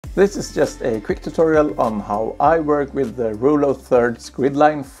This is just a quick tutorial on how I work with the rule of thirds grid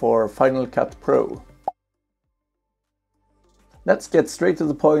line for Final Cut Pro. Let's get straight to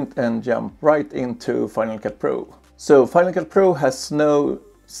the point and jump right into Final Cut Pro. So Final Cut Pro has no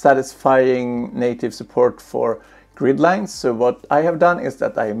satisfying native support for grid lines, so what I have done is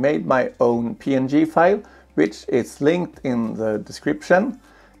that I made my own PNG file, which is linked in the description,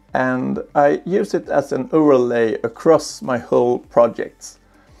 and I use it as an overlay across my whole projects.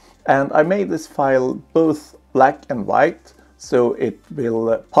 And I made this file both black and white, so it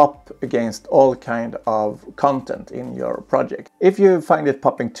will pop against all kind of content in your project. If you find it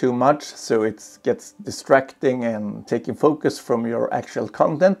popping too much, so it gets distracting and taking focus from your actual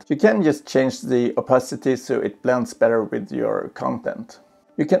content, you can just change the opacity so it blends better with your content.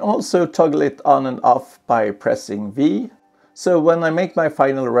 You can also toggle it on and off by pressing V. So when I make my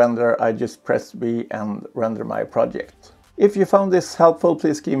final render, I just press V and render my project. If you found this helpful,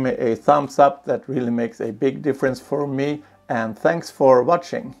 please give me a thumbs up. That really makes a big difference for me. And thanks for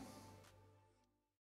watching.